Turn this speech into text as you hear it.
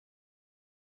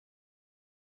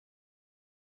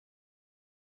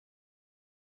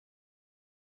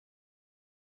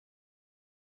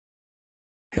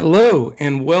Hello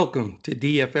and welcome to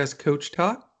DFS Coach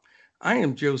Talk. I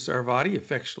am Joe Sarvati,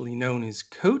 affectionately known as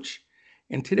Coach,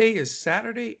 and today is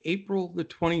Saturday, April the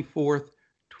 24th,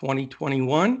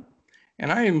 2021,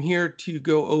 and I am here to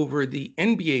go over the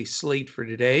NBA slate for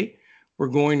today. We're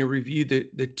going to review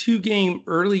the two-game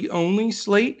early-only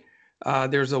slate.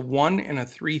 There's a 1 and a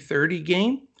 3:30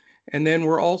 game, and then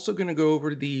we're also going to go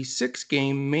over the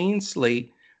six-game main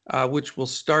slate, which will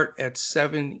start at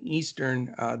 7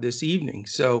 Eastern this evening.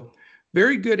 So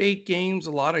very good 8 games,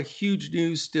 a lot of huge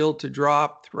news still to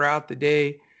drop throughout the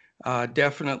day.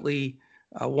 Definitely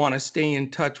want to stay in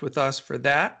touch with us for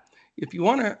that. If you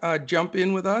want to jump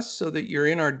in with us so that you're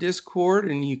in our Discord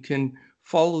and you can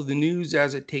follow the news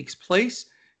as it takes place,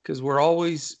 because we're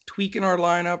always tweaking our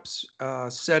lineups,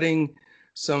 setting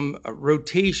some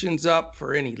rotations up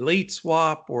for any late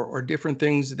swap or different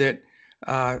things that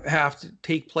have to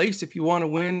take place if you want to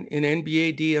win in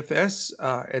NBA DFS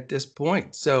at this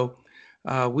point. So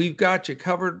we've got you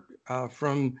covered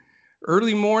from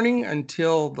early morning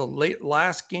until the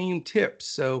last game tips.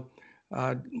 So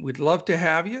we'd love to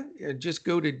have you. Just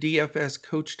go to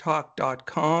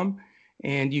dfscoachtalk.com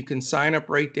and you can sign up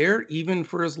right there, even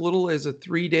for as little as a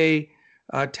 3-day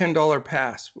 $10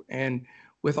 pass. And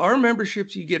with our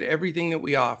memberships, you get everything that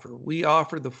we offer. We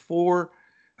offer the four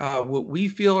what we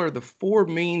feel are the four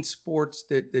main sports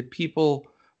that people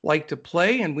like to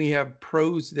play, and we have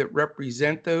pros that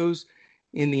represent those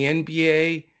in the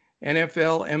NBA,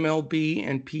 NFL, MLB,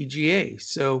 and PGA.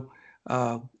 So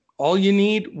all you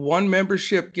need, one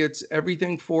membership gets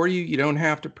everything for you. You don't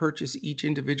have to purchase each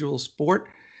individual sport.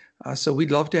 So we'd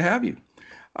love to have you.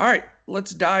 All right,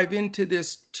 let's dive into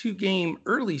this two-game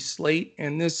early slate,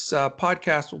 and this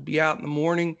podcast will be out in the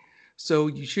morning, so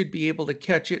you should be able to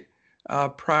catch it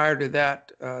prior to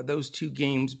that, those two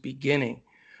games beginning.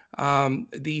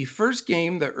 The first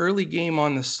game, the early game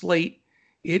on the slate,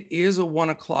 it is a 1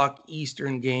 o'clock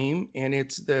Eastern game, and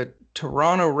it's the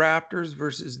Toronto Raptors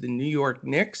versus the New York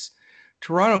Knicks.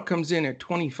 Toronto comes in at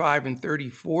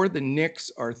 25-34. The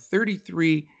Knicks are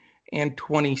 33-27.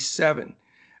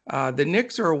 The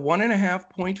Knicks are a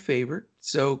 1.5-point favorite,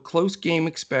 so close game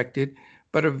expected,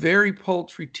 but a very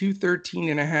paltry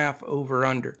 213.5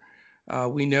 over/under.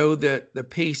 We know that the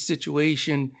pace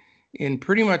situation in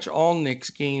pretty much all Knicks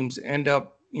games end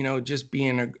up, just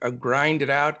being a grinded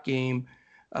out game.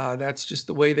 That's just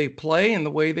the way they play and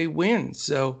the way they win.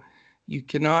 So you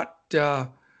cannot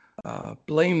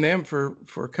blame them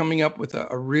for coming up with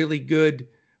a really good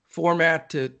format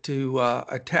to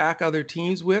attack other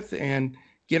teams with and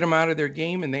get them out of their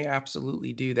game, and they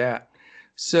absolutely do that.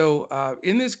 So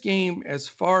in this game, as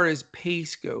far as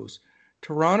pace goes,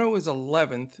 Toronto is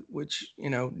 11th, which,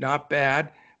 not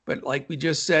bad, but like we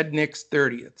just said, Knicks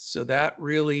 30th. So that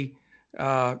really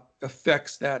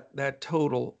affects that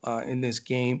total in this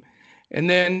game. And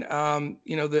then,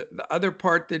 the other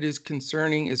part that is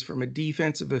concerning is from a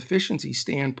defensive efficiency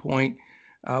standpoint.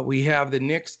 We have the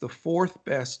Knicks, the fourth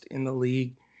best in the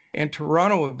league, and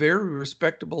Toronto, a very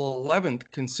respectable 11th,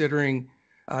 considering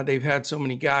they've had so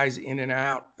many guys in and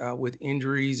out with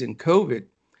injuries and COVID.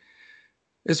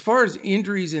 As far as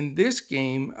injuries in this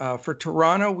game, for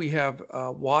Toronto, we have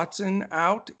Watson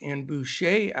out and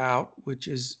Boucher out, which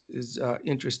is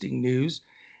interesting news.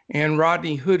 And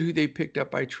Rodney Hood, who they picked up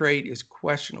by trade, is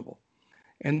questionable.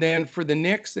 And then for the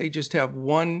Knicks, they just have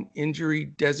one injury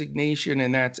designation,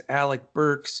 and that's Alec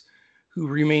Burks, who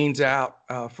remains out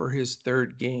for his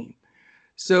third game.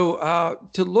 So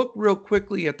to look real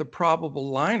quickly at the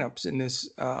probable lineups in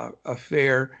this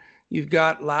affair, you've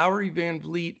got Lowry, Van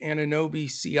Vliet, Anunoby,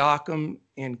 Siakam,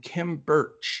 and Khem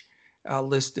Birch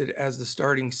listed as the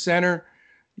starting center.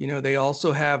 They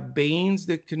also have Baines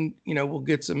that can, will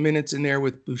get some minutes in there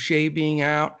with Boucher being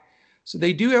out. So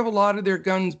they do have a lot of their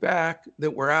guns back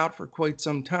that were out for quite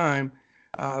some time,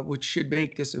 which should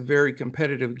make this a very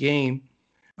competitive game.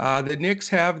 The Knicks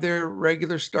have their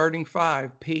regular starting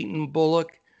five: Peyton,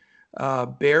 Bullock,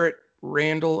 Barrett,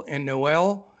 Randall, and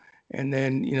Noel. And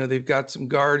then, they've got some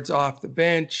guards off the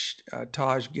bench.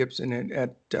 Taj Gibson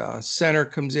at center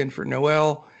comes in for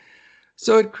Noel.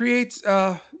 So it creates,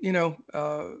 a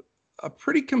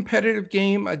pretty competitive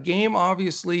game. A game,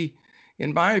 obviously,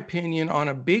 in my opinion, on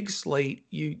a big slate,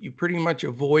 you pretty much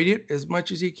avoid it as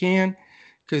much as you can,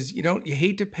 because you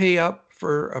hate to pay up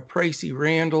for a pricey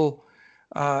Randall,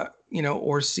 or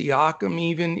Siakam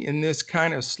even in this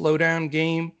kind of slowdown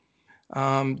game.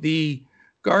 The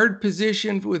guard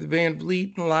position with Van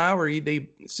Vliet and Lowry,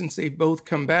 since they both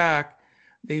come back,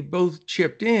 they both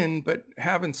chipped in, but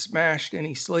haven't smashed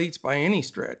any slates by any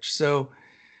stretch. So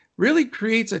really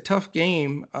creates a tough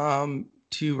game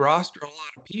to roster a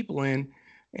lot of people in.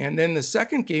 And then the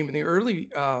second game in the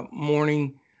early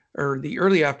morning or the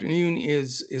early afternoon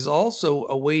is also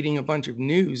awaiting a bunch of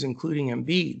news, including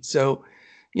Embiid. So,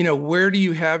 where do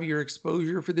you have your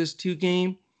exposure for this two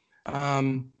game?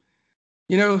 Um,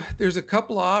 there's a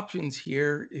couple of options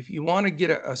here. If you want to get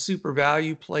a super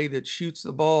value play that shoots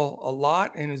the ball a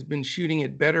lot and has been shooting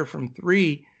it better from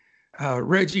three,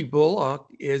 Reggie Bullock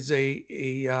is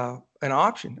an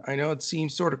option. I know it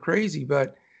seems sort of crazy,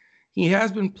 but he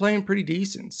has been playing pretty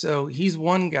decent. So he's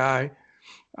one guy.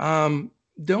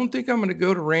 Don't think I'm going to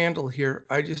go to Randall here.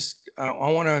 I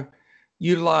want to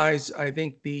utilize, I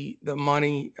think, the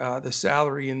money, the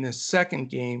salary in this second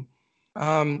game.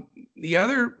 The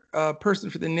other person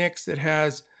for the Knicks that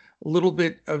has a little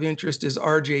bit of interest is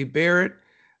R.J. Barrett.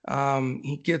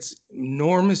 He gets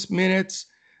enormous minutes,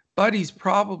 but he's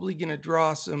probably going to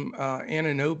draw some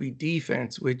Anunoby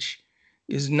defense, which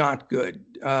is not good.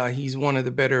 He's one of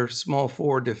the better small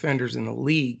forward defenders in the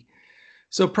league.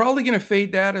 So probably going to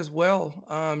fade that as well.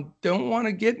 Don't want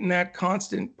to get in that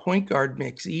constant point guard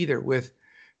mix either with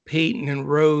Peyton and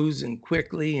Rose and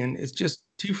Quickly, and it's just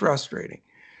too frustrating.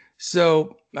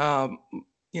 So, on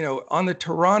the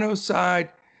Toronto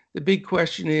side, the big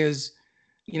question is,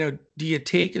 do you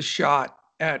take a shot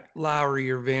at Lowry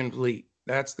or Van Vliet?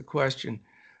 That's the question.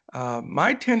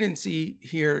 My tendency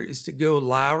here is to go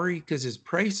Lowry because his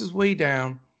price is way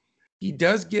down. He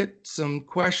does get some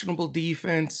questionable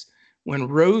defense when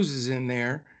Rose is in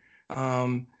there.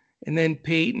 And then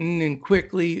Peyton and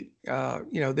Quickly,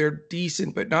 they're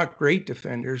decent but not great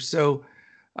defenders. So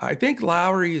I think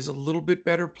Lowry is a little bit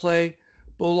better play.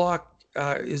 Bullock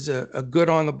is a good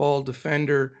on-the-ball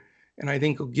defender, and I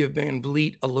think will give Van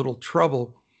Vliet a little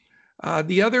trouble.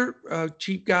 The other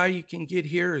cheap guy you can get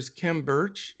here is Khem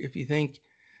Birch. If you think,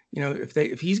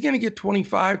 if he's going to get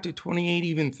 25 to 28,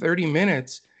 even 30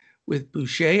 minutes with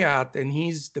Boucher out, then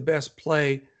he's the best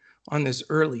play on this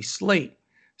early slate.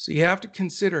 So you have to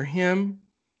consider him.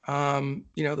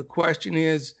 The question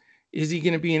is he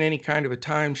going to be in any kind of a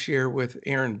timeshare with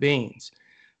Aaron Baines?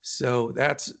 So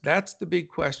that's the big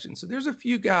question. So there's a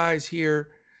few guys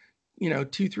here,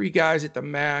 2-3 guys at the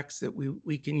max that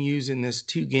we can use in this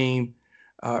two-game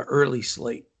early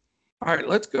slate. All right,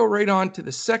 let's go right on to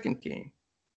the second game.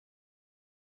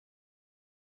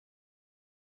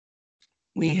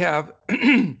 We have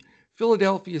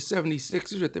Philadelphia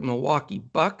 76ers at the Milwaukee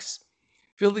Bucks.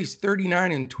 Philly's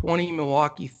 39-20,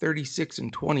 Milwaukee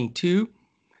 36-22.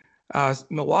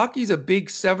 Milwaukee's a big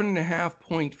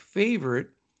 7.5-point favorite,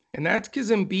 and that's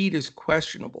because Embiid is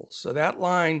questionable. So that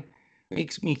line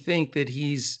makes me think that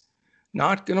he's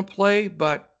not going to play,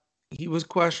 but he was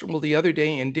questionable the other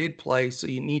day and did play. So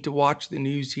you need to watch the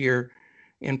news here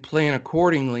and plan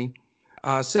accordingly.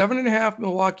 7.5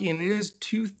 Milwaukee, and it is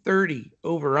 230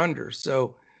 over under.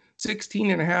 So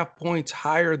 16.5 points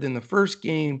higher than the first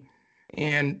game,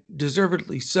 and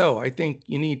deservedly so. I think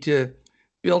you need to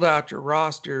build out your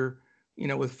roster,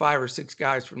 with 5 or 6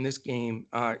 guys from this game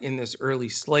in this early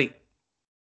slate.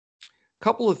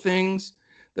 Couple of things.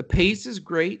 The pace is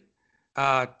great.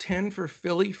 10 for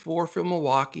Philly, 4 for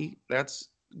Milwaukee. That's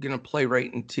going to play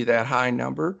right into that high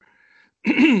number.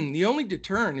 The only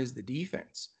deterrent is the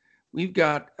defense. We've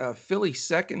got Philly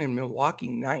second and Milwaukee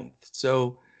ninth.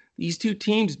 So these two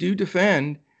teams do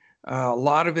defend. A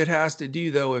lot of it has to do,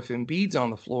 though, if Embiid's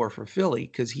on the floor for Philly,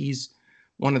 because he's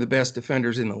one of the best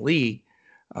defenders in the league.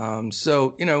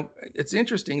 It's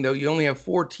interesting, though. You only have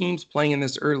 4 teams playing in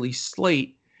this early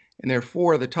slate, and they're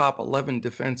 4 of the top 11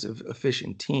 defensive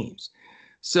efficient teams.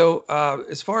 So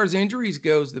as far as injuries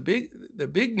goes, the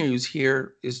big news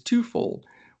here is twofold.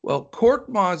 Well,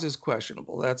 Korkmaz is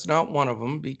questionable. That's not one of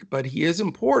them, but he is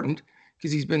important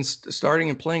because he's been starting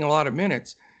and playing a lot of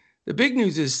minutes. The big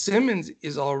news is Simmons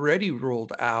is already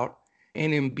ruled out,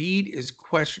 and Embiid is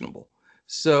questionable.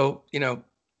 So,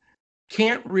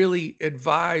 can't really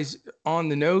advise on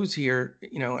the nose here,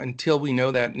 until we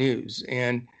know that news.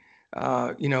 And,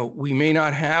 we may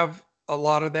not have a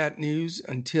lot of that news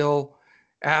until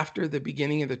after the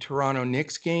beginning of the Toronto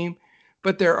Knicks game.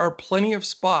 But there are plenty of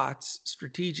spots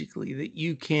strategically that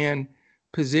you can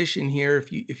position here.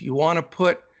 If you want to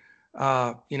put,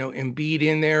 Embiid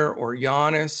in there or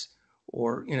Giannis,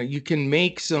 or, you can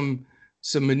make some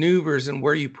maneuvers in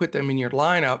where you put them in your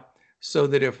lineup so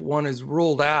that if one is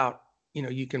ruled out,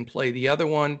 you can play the other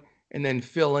one and then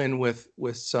fill in with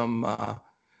some, a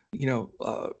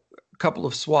couple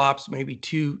of swaps, maybe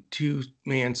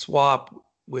two-man swap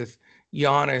with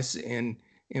Giannis and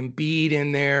Embiid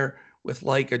in there, with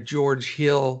like a George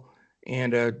Hill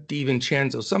and a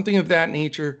DiVincenzo, something of that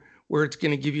nature, where it's going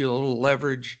to give you a little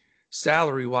leverage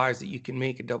salary-wise that you can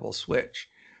make a double switch.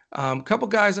 Couple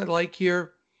guys I like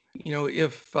here.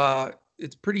 If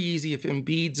it's pretty easy if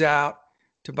Embiid's out,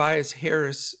 Tobias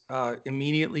Harris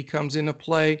immediately comes into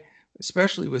play,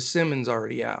 especially with Simmons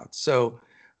already out. So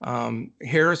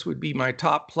Harris would be my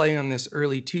top play on this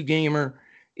early two-gamer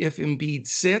if Embiid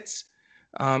sits.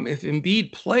 If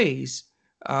Embiid plays,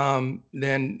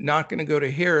 then not going to go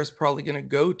to Harris, probably going to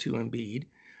go to Embiid.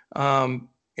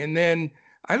 And then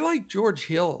I like George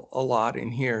Hill a lot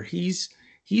in here. He's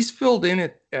filled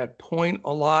in at point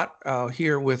a lot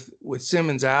here with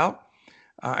Simmons out.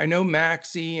 I know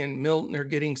Maxey and Milton are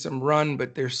getting some run,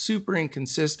 but they're super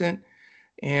inconsistent.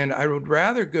 And I would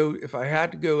rather go, if I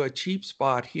had to go a cheap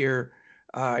spot here,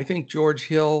 I think George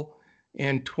Hill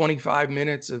and 25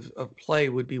 minutes of play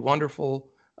would be wonderful,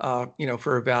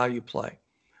 for a value play.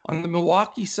 On the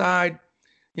Milwaukee side,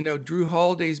 Drew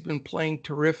Holiday's been playing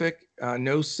terrific.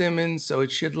 No Simmons, so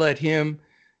it should let him,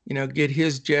 get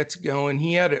his Jets going.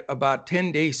 He had about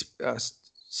 10 days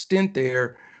stint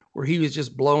there where he was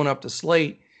just blowing up the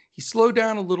slate. He slowed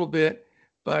down a little bit,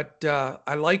 but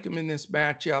I like him in this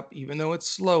matchup, even though it's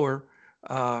slower.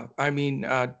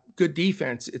 Good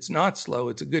defense. It's not slow.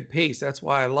 It's a good pace. That's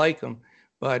why I like him.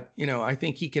 But, I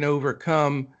think he can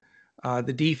overcome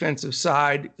the defensive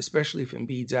side, especially if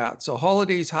Embiid's out. So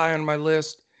Holiday's high on my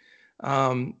list.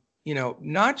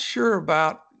 Not sure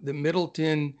about the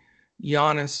Middleton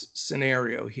Giannis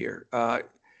scenario here.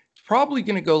 It's probably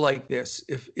going to go like this.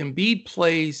 If Embiid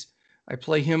plays, I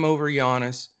play him over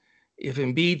Giannis. If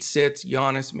Embiid sits,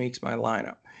 Giannis makes my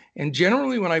lineup. And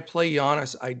generally, when I play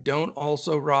Giannis, I don't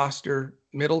also roster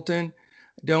Middleton.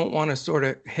 I don't want to sort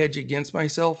of hedge against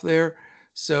myself there.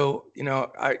 So,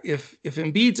 if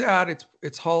Embiid's out,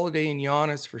 it's Holiday and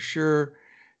Giannis for sure.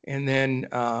 And then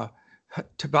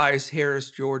Tobias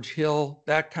Harris, George Hill,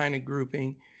 that kind of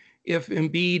grouping. If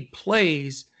Embiid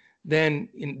plays, then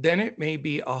it may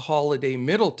be a Holiday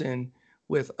Middleton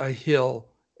with a Hill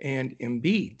and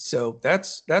Embiid. So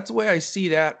that's the way I see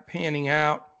that panning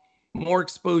out. More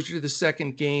exposure to the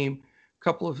second game, a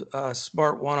couple of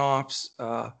smart one-offs,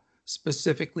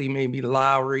 specifically maybe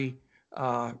Lowry,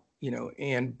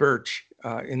 and Birch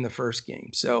in the first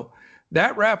game. So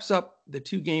that wraps up the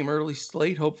two-game early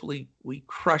slate. Hopefully we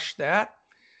crush that.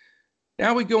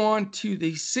 Now we go on to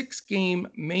the six-game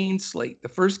main slate. The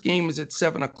first game is at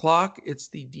 7 o'clock. It's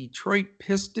the Detroit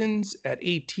Pistons at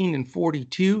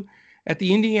 18-42 at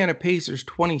the Indiana Pacers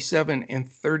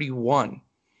 27-31.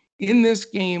 In this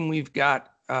game, we've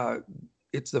got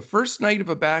it's the first night of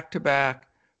a back-to-back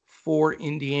for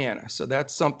Indiana. So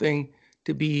that's something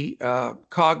to be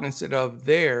cognizant of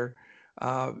there.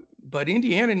 But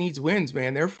Indiana needs wins,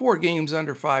 man. They're 4 games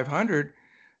under 500.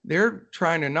 They're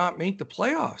trying to not make the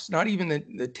playoffs, not even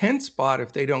the 10th spot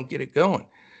if they don't get it going.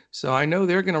 So I know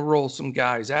they're going to roll some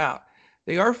guys out.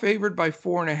 They are favored by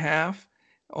 4.5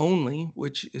 only,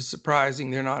 which is surprising.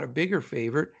 They're not a bigger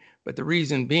favorite, but the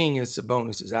reason being is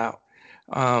Sabonis is out.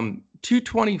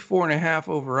 224.5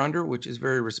 over under, which is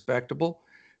very respectable.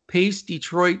 Pace,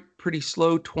 Detroit, pretty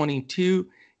slow, 22.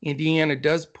 Indiana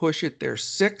does push it. They're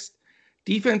 6th.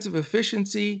 Defensive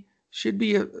efficiency should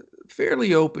be a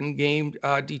fairly open game.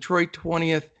 Detroit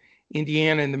 20th,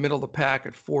 Indiana in the middle of the pack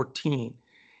at 14.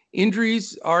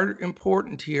 Injuries are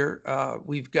important here.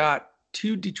 We've got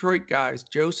 2 Detroit guys,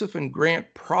 Joseph and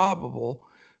Grant, probable.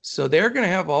 So they're going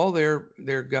to have all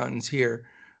their guns here.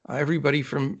 Everybody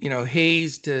from,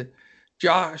 Hayes to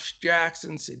Josh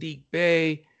Jackson, Sadiq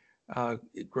Bey.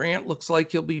 Grant looks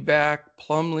like he'll be back,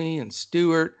 Plumlee and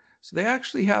Stewart. So they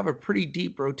actually have a pretty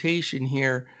deep rotation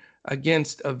here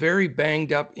against a very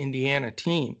banged up Indiana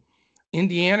team.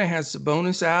 Indiana has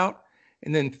Sabonis out,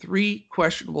 and then 3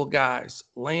 questionable guys,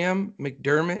 Lamb,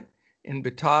 McDermott, and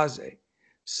Bataze.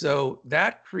 So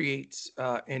that creates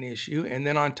an issue. And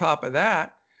then on top of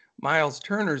that, Miles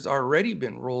Turner's already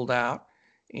been rolled out.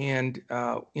 And,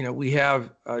 we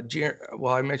have,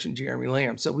 I mentioned Jeremy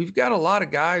Lamb. So we've got a lot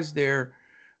of guys there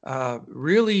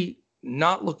really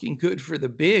not looking good for the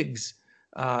bigs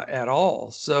at all.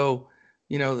 So,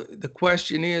 the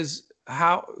question is,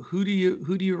 who do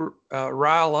you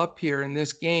rile up here in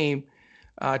this game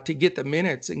to get the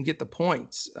minutes and get the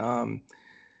points?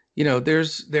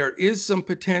 There is some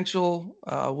potential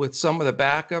with some of the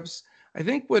backups. I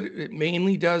think what it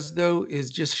mainly does, though,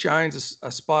 is just shines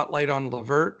a spotlight on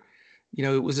LeVert.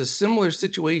 It was a similar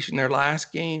situation their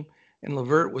last game, and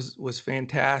LeVert was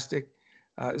fantastic.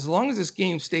 As long as this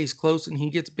game stays close and he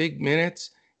gets big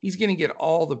minutes, he's going to get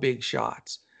all the big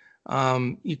shots.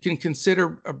 You can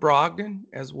consider Brogdon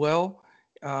as well.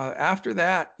 After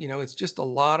that, it's just a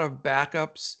lot of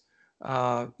backups,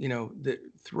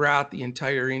 throughout the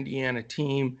entire Indiana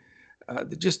team.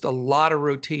 Just a lot of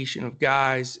rotation of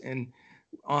guys. And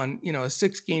on, a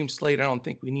 6-game slate, I don't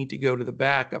think we need to go to the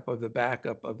backup of the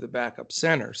backup of the backup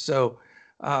center. So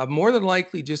more than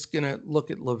likely just going to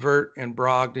look at Levert and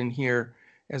Brogdon here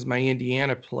as my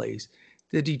Indiana plays.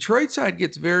 The Detroit side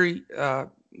gets very,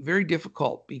 very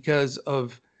difficult because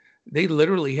they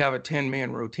literally have a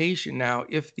 10-man rotation now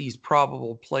if these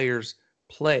probable players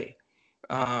play.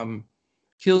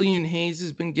 Killian Hayes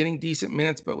has been getting decent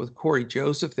minutes, but with Corey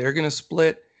Joseph, they're going to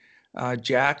split.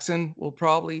 Jackson will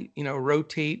probably,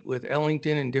 rotate with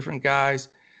Ellington and different guys.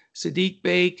 Sadiq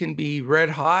Bey can be red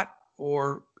hot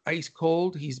or ice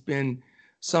cold. He's been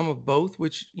some of both,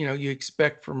 which, you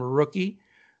expect from a rookie.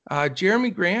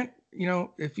 Jeremy Grant,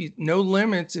 if he no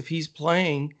limits, if he's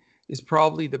playing, is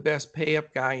probably the best pay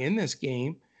up guy in this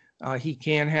game. He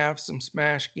can have some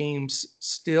smash games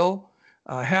still.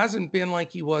 Hasn't been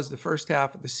like he was the first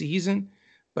half of the season,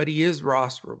 but he is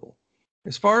rosterable.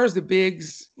 As far as the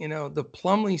bigs, the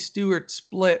Plumlee-Stewart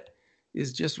split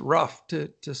is just rough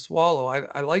to swallow.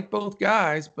 I like both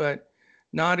guys, but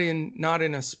not in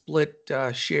a split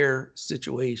share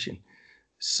situation.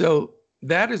 So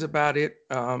that is about it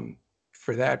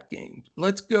for that game.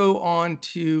 Let's go on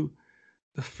to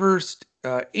the first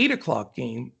 8 o'clock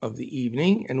game of the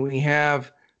evening, and we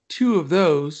have 2 of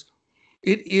those.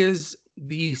 It is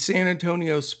the San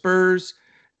Antonio Spurs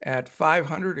at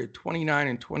 500 at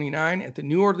 29-29 at the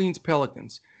New Orleans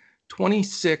Pelicans,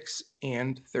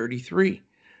 26-33.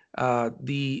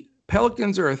 The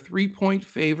Pelicans are a 3-point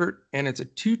favorite, and it's a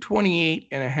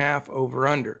 228.5 over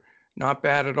under. Not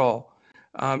bad at all.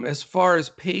 As far as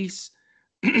pace,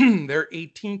 they're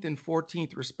 18th and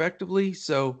 14th respectively,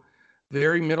 so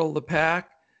very middle of the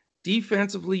pack.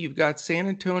 Defensively, you've got San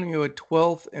Antonio at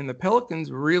 12th, and the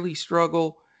Pelicans really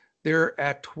struggle. They're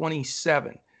at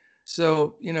 27.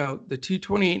 So, the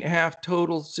 228.5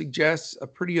 total suggests a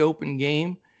pretty open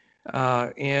game.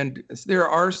 And there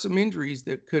are some injuries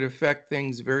that could affect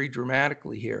things very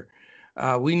dramatically here.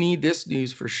 We need this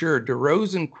news for sure.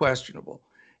 DeRozan questionable,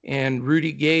 and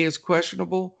Rudy Gay is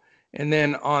questionable. And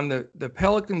then on the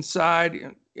Pelican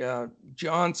side,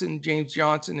 James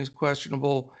Johnson is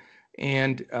questionable,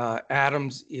 and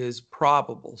Adams is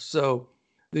probable. So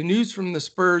the news from the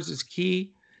Spurs is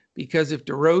key, because if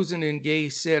DeRozan and Gay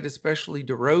sit, especially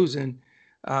DeRozan,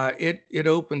 it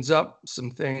opens up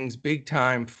some things big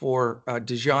time for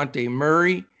DeJounte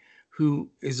Murray, who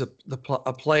is a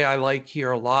play I like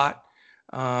here a lot.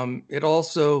 It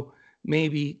also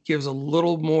maybe gives a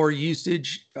little more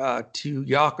usage to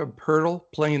Jakob Poeltl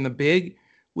playing the big,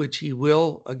 which he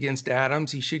will against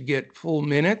Adams. He should get full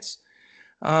minutes.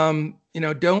 Don't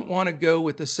want to go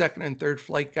with the second and third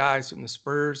flight guys from the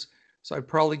Spurs. So I'd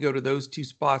probably go to those 2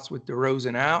 spots with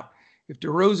DeRozan out. If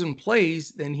DeRozan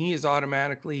plays, then he is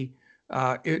automatically,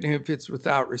 if it's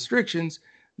without restrictions,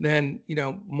 then,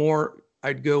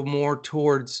 I'd go more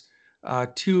towards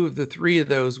 2 of the 3 of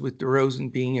those with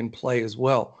DeRozan being in play as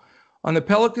well. On the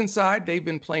Pelican side, they've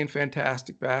been playing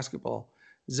fantastic basketball.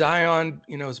 Zion,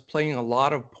 is playing a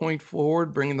lot of point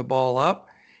forward, bringing the ball up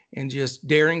and just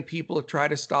daring people to try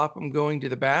to stop him going to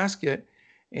the basket.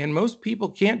 And most people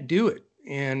can't do it.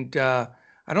 And I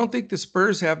don't think the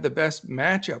Spurs have the best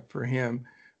matchup for him.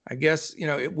 I guess,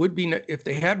 it would be if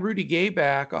they had Rudy Gay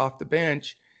back off the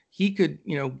bench, he could,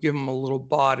 give him a little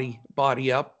body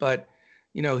up. But,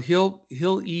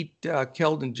 he'll eat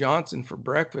Keldon Johnson for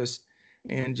breakfast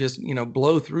and just,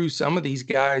 blow through some of these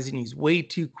guys. And he's way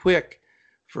too quick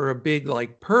for a big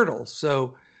like Poeltl.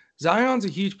 So Zion's a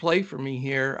huge play for me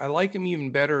here. I like him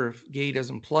even better if Gay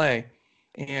doesn't play.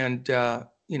 And,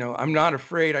 I'm not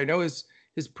afraid. I know his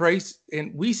price,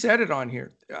 and we said it on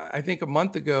here, I think a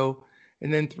month ago,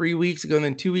 and then 3 weeks ago, and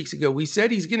then 2 weeks ago, we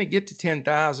said he's going to get to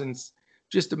 10,000. It's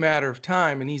just a matter of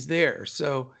time, and he's there.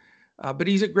 So, but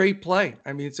he's a great play.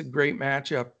 I mean, it's a great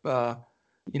matchup,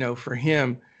 for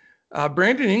him.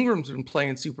 Brandon Ingram's been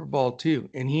playing Super Bowl too,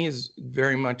 and he is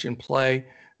very much in play,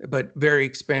 but very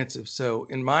expensive. So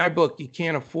in my book, you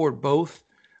can't afford both.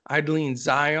 I'd lean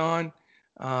Zion.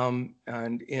 And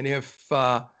if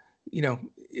I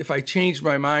changed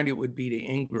my mind, it would be to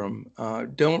Ingram.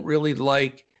 Don't really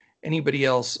like anybody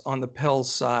else on the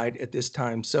Pels side at this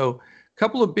time. So a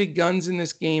couple of big guns in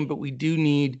this game, but we do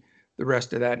need the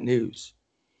rest of that news.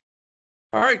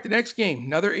 All right, the next game,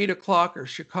 another 8 o'clocker,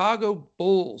 Chicago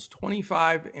Bulls,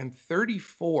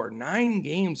 25-34, 9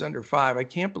 games under 5. I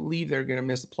can't believe they're going to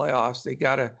miss the playoffs.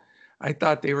 I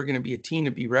thought they were going to be a team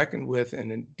to be reckoned with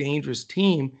and a dangerous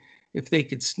team if they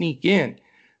could sneak in.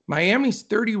 Miami's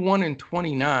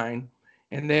 31-29,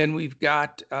 and then we've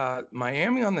got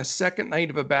Miami on the second night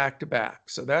of a back-to-back.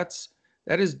 So that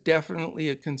is definitely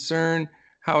a concern.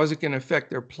 How is it going to affect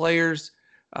their players?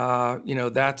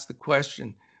 That's the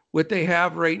question. What they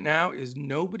have right now is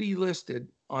nobody listed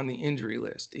on the injury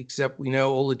list, except we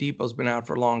know Oladipo's been out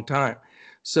for a long time.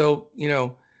 So,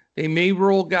 they may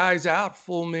roll guys out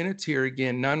full minutes here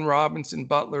again. Nunn, Robinson,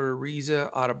 Butler,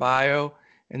 Ariza, Adebayo,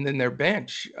 and then their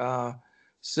bench.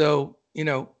 So,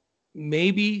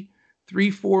 maybe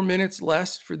 3-4 minutes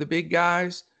less for the big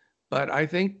guys, but I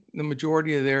think the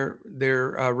majority of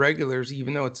their regulars,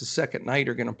 even though it's a second night,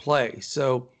 are going to play.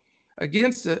 So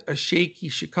against a shaky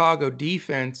Chicago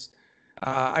defense,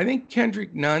 I think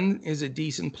Kendrick Nunn is a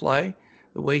decent play.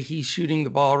 The way he's shooting the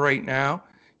ball right now,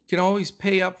 you can always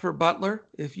pay up for Butler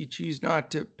if you choose not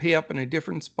to pay up in a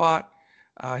different spot.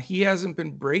 He hasn't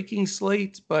been breaking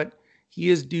slates, but he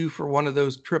is due for one of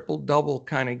those triple-double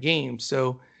kind of games.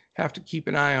 So have to keep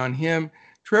an eye on him.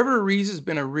 Trevor Ariza has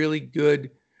been a really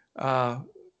good,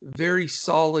 very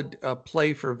solid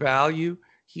play for value.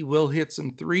 He will hit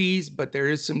some threes, but there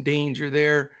is some danger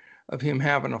there of him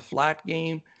having a flat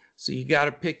game. So you got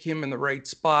to pick him in the right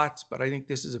spots, but I think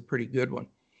this is a pretty good one.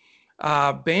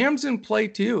 Bam's in play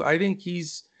too. I think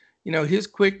he's, his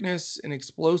quickness and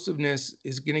explosiveness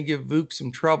is going to give Vuk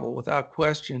some trouble without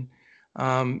question.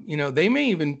 They may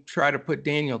even try to put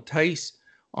Daniel Tice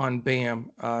on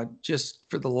Bam just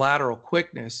for the lateral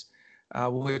quickness,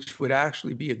 which would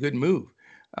actually be a good move.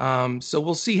 So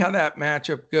we'll see how that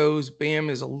matchup goes. Bam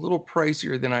is a little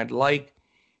pricier than I'd like.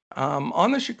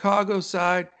 On the Chicago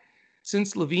side,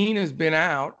 since Levine has been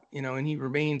out, and he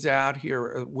remains out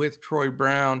here with Troy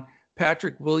Brown,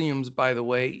 Patrick Williams, by the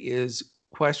way, is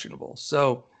questionable.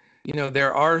 So,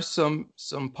 there are some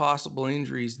possible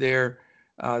injuries there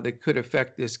that could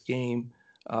affect this game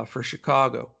for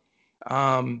Chicago.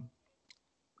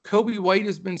 Kobe White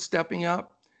has been stepping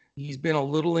up. He's been a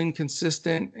little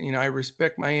inconsistent. I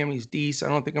respect Miami's D's. I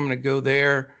don't think I'm going to go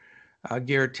there.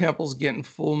 Garrett Temple's getting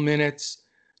full minutes.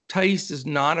 Tice is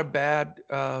not a bad,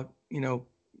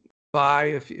 buy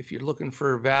if you're looking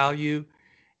for value.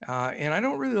 And I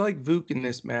don't really like Vuk in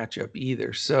this matchup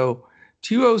either. So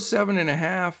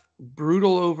 207.5,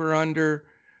 brutal over under.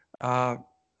 I'll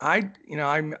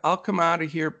come out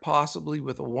of here possibly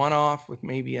with a one-off with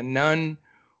maybe a Nunn,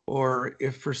 or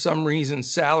if for some reason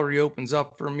salary opens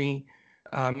up for me,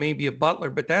 maybe a Butler,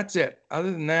 but that's it.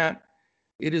 Other than that,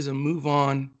 it is a move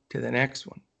on to the next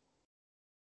one.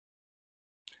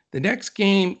 The next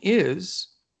game is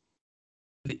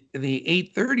the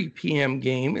 8:30 p.m.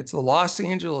 game. It's the Los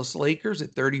Angeles Lakers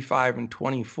at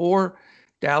 35-24,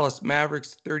 Dallas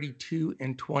Mavericks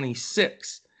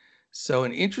 32-26. So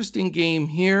an interesting game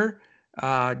here.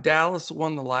 Dallas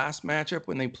won the last matchup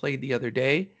when they played the other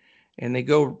day, and they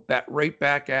go right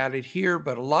back at it here,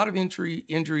 but a lot of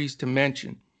injuries to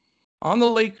mention. On the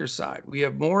Lakers side, we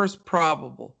have Morris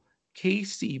probable,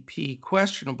 KCP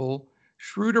questionable,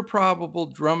 Schroeder probable,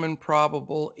 Drummond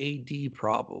probable, AD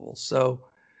probable. So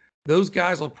those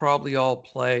guys will probably all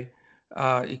play,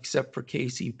 except for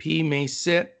KCP may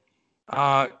sit.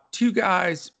 Two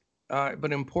guys,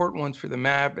 but important ones for the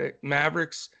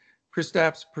Mavericks,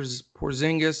 Kristaps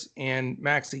Porzingis and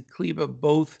Maxi Kleber,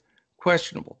 both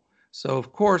questionable. So,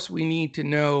 of course, we need to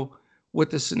know what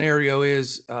the scenario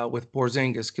is with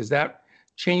Porzingis, because that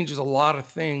changes a lot of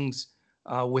things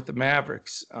with the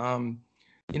Mavericks.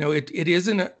 It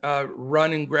isn't a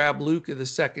run and grab Luka the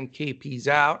second KP's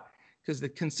out, because the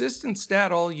consistent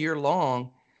stat all year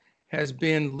long has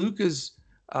been Luka's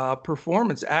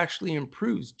performance actually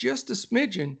improves just a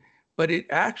smidgen, but it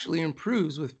actually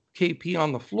improves with KP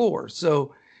on the floor.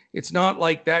 So it's not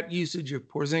like that usage of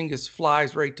Porzingis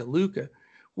flies right to Luka.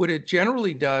 What it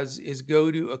generally does is go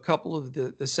to a couple of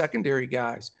the secondary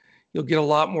guys. You'll get a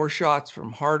lot more shots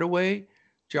from Hardaway,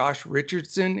 Josh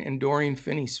Richardson, and Dorian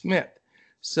Finney-Smith.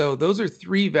 So those are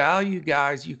three value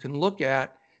guys you can look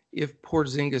at if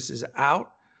Porzingis is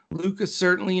out. Luka's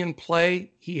certainly in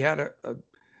play. He had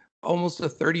almost a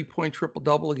 30-point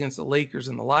triple-double against the Lakers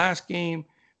in the last game.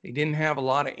 They didn't have a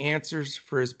lot of answers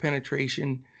for his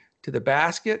penetration to the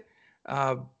basket.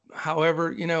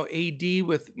 However, AD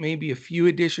with maybe a few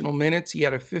additional minutes, he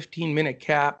had a 15-minute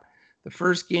cap. The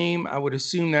first game, I would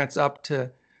assume that's up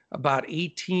to about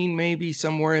 18, maybe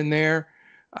somewhere in there.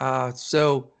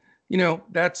 So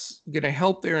that's going to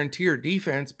help their interior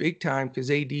defense big time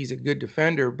because AD is a good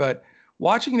defender. But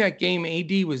watching that game,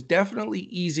 AD was definitely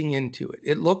easing into it.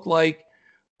 It looked like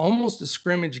almost a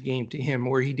scrimmage game to him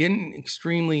where he didn't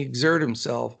extremely exert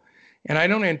himself. And I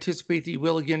don't anticipate that he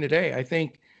will again today. I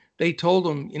think they told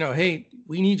him, hey,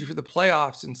 we need you for the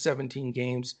playoffs in 17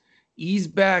 games. Ease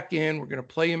back in. We're going to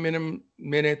play you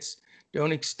minutes.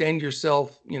 Don't extend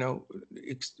yourself,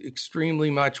 extremely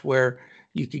much where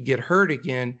you could get hurt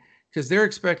again, because they're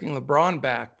expecting LeBron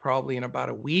back probably in about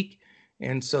a week.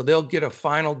 And so they'll get a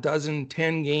final dozen,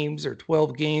 10 games or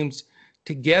 12 games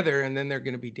together, and then they're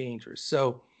going to be dangerous.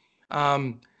 So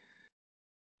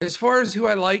as far as who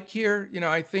I like here,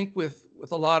 I think with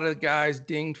a lot of the guys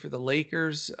dinged for the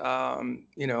Lakers,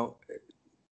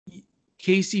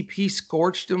 KCP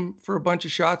scorched him for a bunch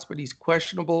of shots, but he's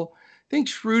questionable. I think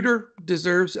Schroeder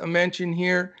deserves a mention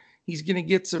here. He's going to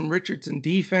get some Richardson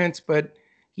defense, but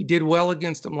he did well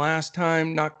against him last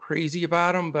time. Not crazy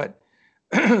about him, but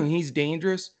he's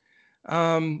dangerous.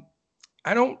 I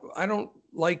don't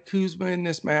like Kuzma in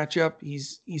this matchup.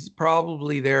 He's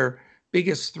probably their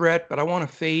biggest threat, but I want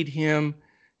to fade him.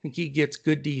 I think he gets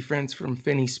good defense from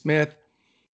Finney Smith.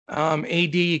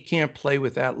 AD, you can't play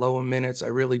with that low of minutes. I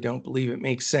really don't believe it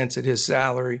makes sense at his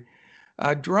salary.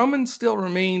 Drummond still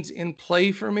remains in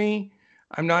play for me.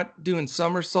 I'm not doing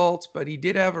somersaults, but he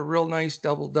did have a real nice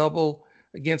double-double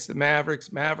against the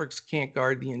Mavericks. Mavericks can't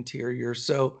guard the interior.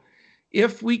 So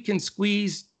if we can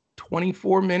squeeze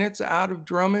 24 minutes out of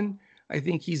Drummond, I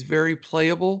think he's very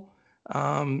playable.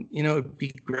 It'd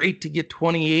be great to get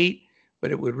 28,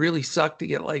 but it would really suck to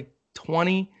get like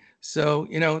 20. So,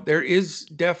 there is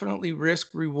definitely risk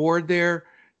reward there,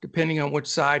 depending on which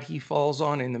side he falls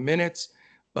on in the minutes.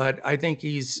 But I think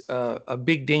he's a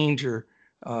big danger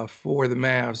for the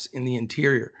Mavs in the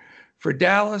interior. For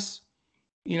Dallas,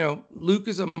 Luke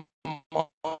is a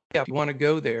if you want to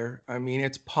go there. I mean,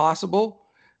 it's possible.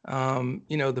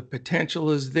 The potential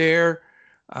is there.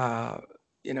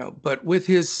 But with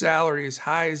his salary as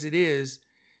high as it is,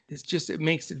 it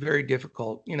makes it very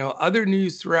difficult. Other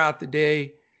news throughout the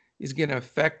day is going to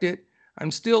affect it.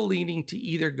 I'm still leaning to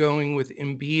either going with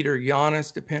Embiid or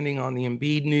Giannis, depending on the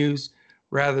Embiid news,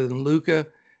 rather than Luka.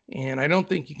 And I don't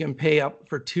think you can pay up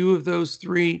for two of those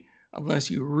three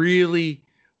unless you really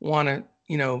want to,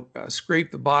 scrape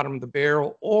the bottom of the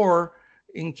barrel, or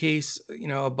in case,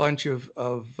 a bunch of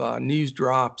news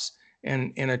drops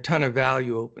and a ton of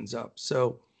value opens up.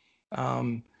 So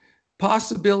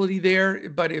possibility there.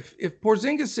 But if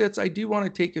Porzingis sits, I do want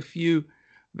to take a few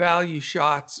value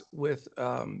shots with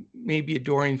maybe a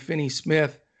Dorian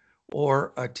Finney-Smith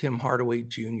or a Tim Hardaway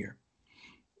Jr.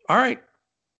 All right,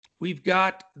 we've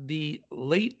got the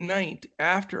late night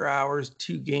after hours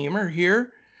two-gamer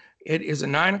here. It is a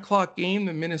 9 o'clock game,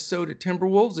 the Minnesota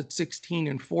Timberwolves at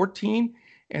 16-14,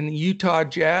 and the Utah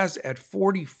Jazz at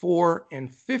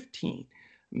 44-15.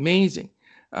 Amazing.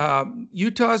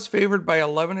 Utah's favored by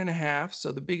 11.5,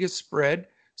 so the biggest spread.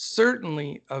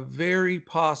 Certainly a very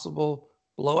possible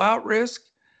blowout risk.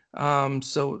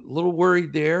 So a little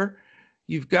worried there.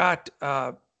 You've got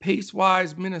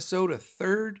pace-wise Minnesota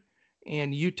 3rd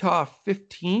and Utah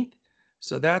 15th.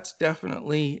 So that's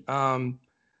definitely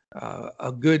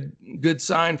a good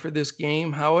sign for this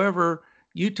game. However,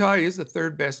 Utah is the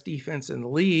 3rd best defense in the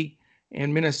league,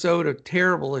 and Minnesota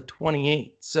terrible at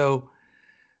 28. So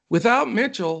without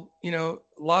Mitchell, a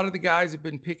lot of the guys have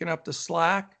been picking up the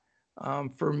slack.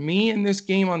 For me in this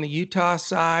game on the Utah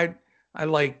side, I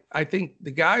think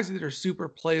the guys that are super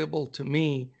playable to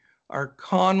me are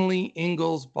Conley,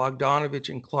 Ingles, Bogdanovich,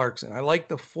 and Clarkson. I like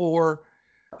the 4,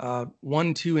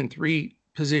 1, 2, and 3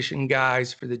 position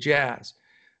guys for the Jazz.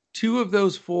 2 of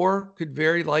those 4 could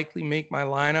very likely make my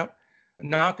lineup. I'm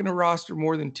not going to roster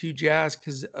more than 2 Jazz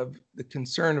because of the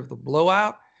concern of the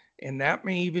blowout, and that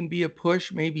may even be a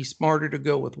push. Maybe smarter to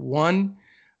go with 1,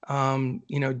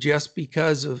 just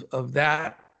because of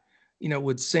that,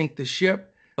 would sink the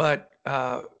ship. But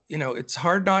it's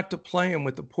hard not to play them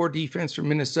with the poor defense from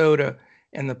Minnesota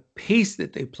and the pace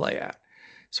that they play at.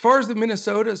 As far as the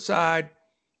Minnesota side,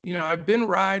 I've been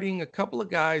riding a couple of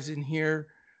guys in here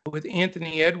with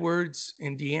Anthony Edwards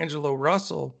and D'Angelo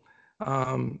Russell.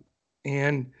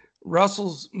 And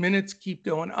Russell's minutes keep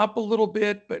going up a little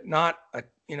bit, but not,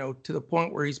 to the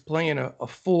point where he's playing a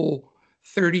full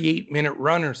 38-minute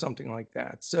run or something like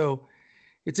that. So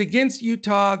it's against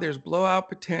Utah. There's blowout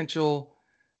potential.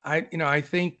 I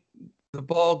think the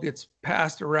ball gets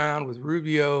passed around with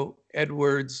Rubio,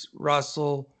 Edwards,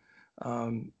 Russell,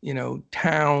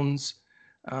 Towns.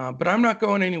 But I'm not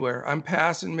going anywhere. I'm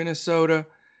passing Minnesota.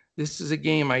 This is a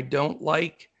game I don't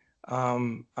like.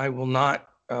 I will not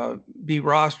be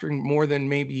rostering more than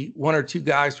maybe 1 or 2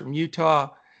 guys from Utah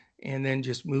and then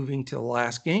just moving to the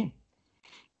last game.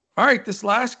 All right, this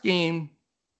last game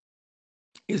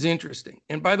is interesting.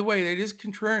 And by the way, it is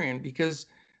contrarian because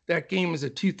that game is a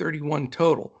 231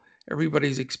 total.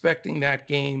 Everybody's expecting that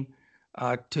game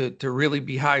to really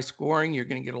be high scoring. You're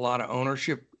going to get a lot of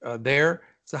ownership there.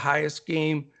 It's the highest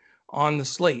game on the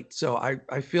slate. So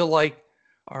I feel like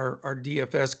our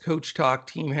DFS Coach Talk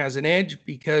team has an edge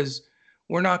because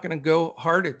we're not going to go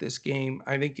hard at this game.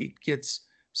 I think it gets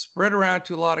spread around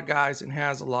to a lot of guys and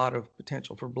has a lot of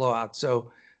potential for blowout.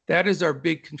 So that is our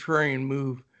big contrarian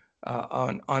move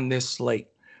on this slate.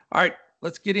 All right,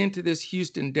 let's get into this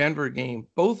Houston-Denver game.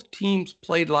 Both teams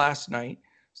played last night,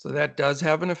 so that does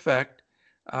have an effect.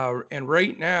 And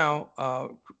right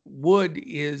now, Wood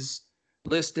is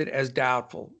listed as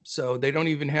doubtful, so they don't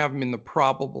even have him in the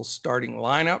probable starting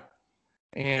lineup.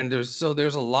 And there's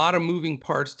a lot of moving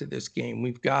parts to this game.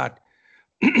 We've got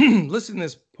listen to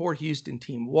this poor Houston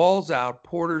team. Wall's out,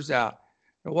 Porter's out,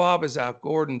 Nwaba's out,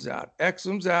 Gordon's out,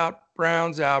 Exum's out,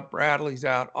 Brown's out, Bradley's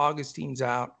out, Augustine's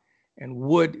out, and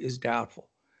Wood is doubtful.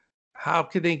 How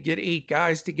could they get 8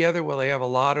 guys together? Well, they have a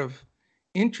lot of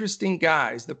interesting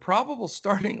guys. The probable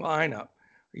starting lineup. Are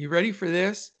you ready for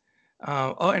this?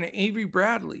 And Avery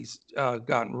Bradley's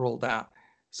gotten rolled out.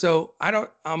 So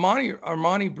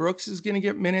Armani Brooks is going to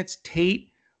get minutes.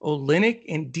 Tate, Olynyk,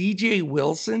 and DJ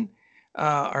Wilson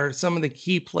are some of the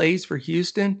key plays for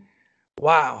Houston.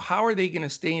 Wow, how are they going to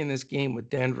stay in this game with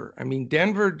Denver? I mean,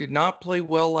 Denver did not play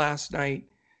well last night.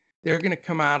 They're going to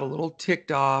come out a little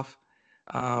ticked off.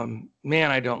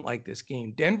 Man, I don't like this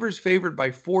game. Denver's favored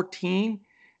by 14,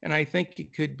 and I think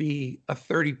it could be a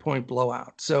 30-point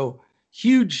blowout. So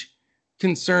huge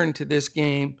concern to this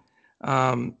game.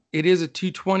 It is a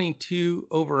 222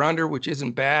 over-under, which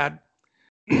isn't bad.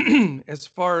 As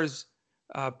far as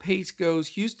pace goes,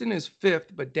 Houston is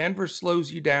 5th, but Denver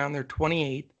slows you down. They're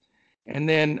 28th. And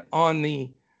then on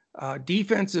the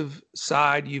defensive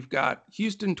side, you've got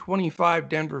Houston 25,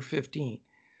 Denver 15.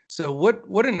 So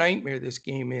what a nightmare this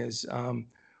game is.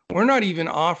 We're not even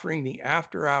offering the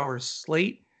after-hours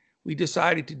slate. We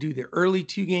decided to do the early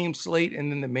 2-game slate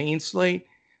and then the main slate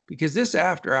because this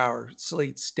after-hour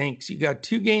slate stinks. You got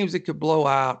 2 games that could blow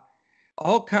out,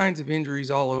 all kinds of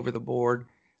injuries all over the board.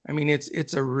 I mean,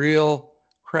 it's a real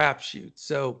crapshoot.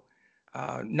 So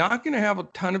not going to have a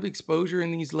ton of exposure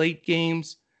in these late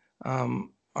games.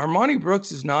 Armani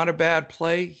Brooks is not a bad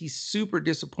play. He's super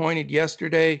disappointed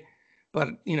yesterday, but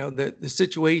the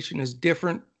situation is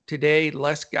different today.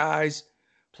 Less guys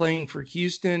playing for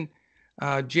Houston.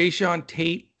 Jayshawn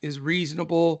Tate is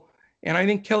reasonable, and I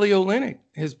think Kelly Olynyk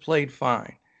has played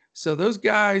fine. So those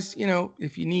guys,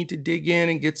 if you need to dig in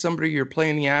and get somebody you're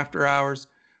playing the after hours,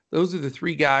 those are the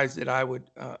 3 guys that I would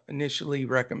initially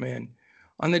recommend.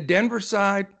 On the Denver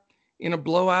side, in a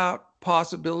blowout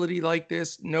possibility like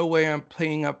this, no way I'm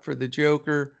playing up for the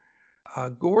Joker.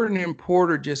 Gordon and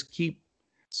Porter just keep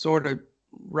sort of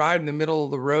right in the middle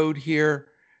of the road here,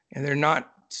 and they're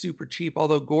not super cheap,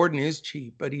 although Gordon is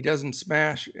cheap, but he doesn't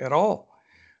smash at all.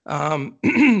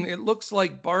 It looks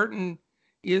like Barton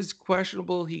is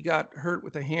questionable. He got hurt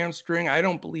with a hamstring. I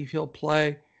don't believe he'll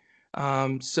play.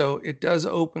 So it does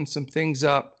open some things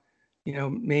up,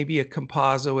 maybe a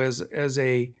Campazzo as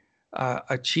a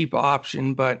cheap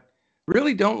option, but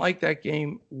really don't like that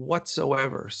game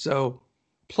whatsoever. So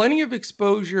plenty of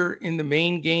exposure in the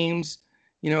main games,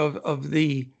 of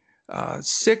the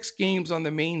 6 games on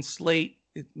the main slate.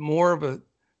 It's more of a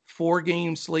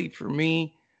 4-game slate for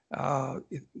me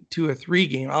to a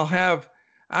 3-game. I'll have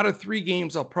out of 3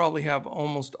 games, I'll probably have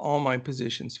almost all my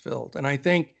positions filled. And I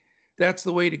think that's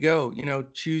the way to go.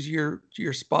 Choose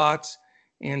your spots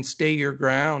and stay your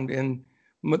ground. And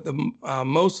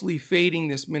mostly fading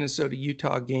this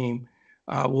Minnesota-Utah game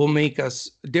will make us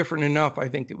different enough, I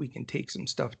think, that we can take some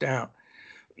stuff down.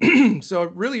 So I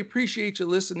really appreciate you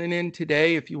listening in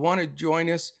today. If you want to join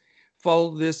us,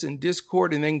 follow this in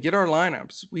Discord and then get our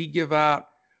lineups. We give out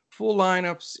full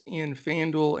lineups in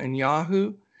Fanduel and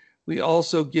Yahoo. We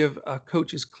also give a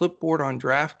coach's clipboard on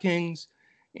Draftkings.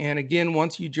 And again,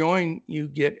 once you join, you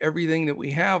get everything that we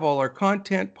have, all our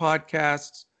content,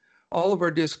 podcasts, all of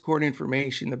our Discord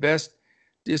information, the best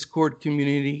Discord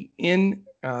community in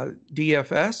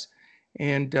DFS.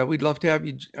 And we'd love to have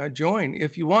you join.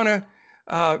 If you want to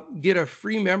get a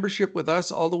free membership with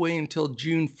us all the way until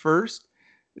June 1st,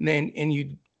 and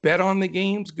you bet on the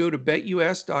games, go to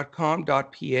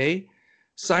betus.com.pa.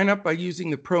 Sign up by using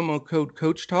the promo code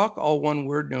Coach Talk, all one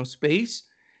word, no space,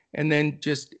 and then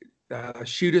just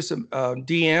shoot us a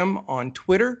DM on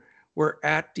Twitter. We're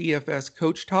at DFS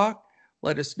Coach Talk.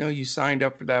 Let us know you signed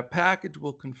up for that package.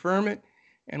 We'll confirm it,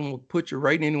 and we'll put you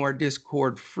right into our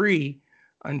Discord free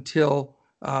until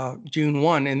June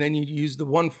 1. And then you use the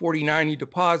 $149 you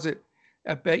deposit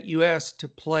at BetUS to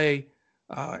play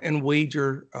and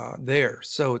wager there.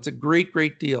 So it's a great,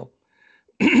 great deal.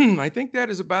 I think that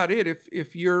is about it.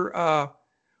 If you're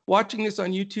watching this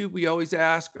on YouTube, we always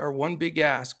ask our one big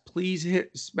ask. Please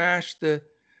smash the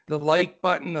like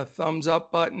button, the thumbs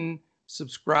up button,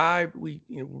 subscribe. We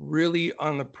really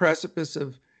on the precipice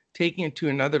of taking it to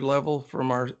another level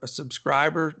from our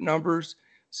subscriber numbers.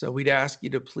 So we'd ask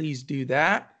you to please do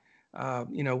that.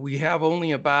 We have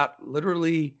only about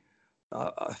literally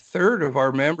a third of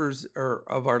our members or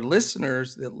of our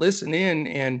listeners that listen in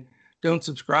and don't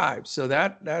subscribe. So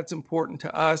that's important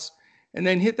to us. And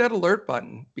then hit that alert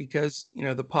button, because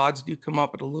the pods do come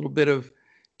up at a little bit of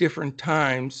different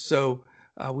times. So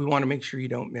we want to make sure you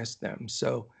don't miss them.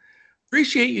 So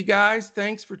appreciate you guys.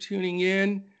 Thanks for tuning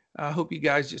in. I hope you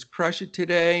guys just crush it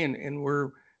today. And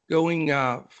we're going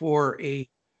for a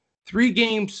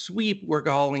 3-game sweep. We're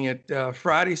calling it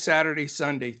Friday, Saturday,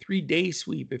 Sunday, 3-day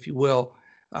sweep, if you will.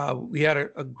 We had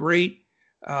a great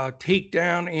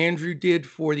takedown Andrew did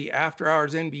for the After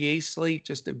Hours NBA slate.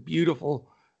 Just a beautiful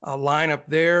lineup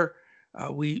there.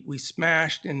 We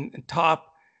smashed in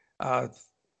top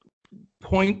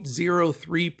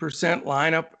 0.03%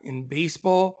 lineup in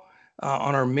baseball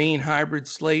on our main hybrid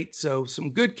slate. So some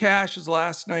good cashes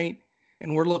last night,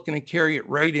 and we're looking to carry it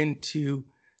right into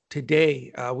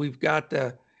today. We've got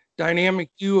the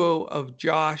dynamic duo of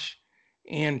Josh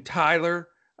and Tyler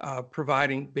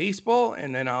providing baseball,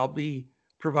 and then I'll be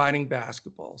providing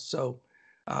basketball. So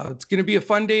it's going to be a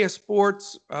fun day of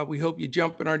sports. We hope you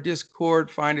jump in our Discord,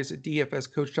 find us at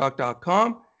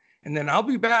dfscoachtalk.com, and then I'll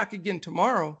be back again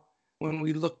tomorrow when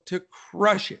we look to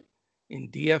crush it in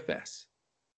DFS.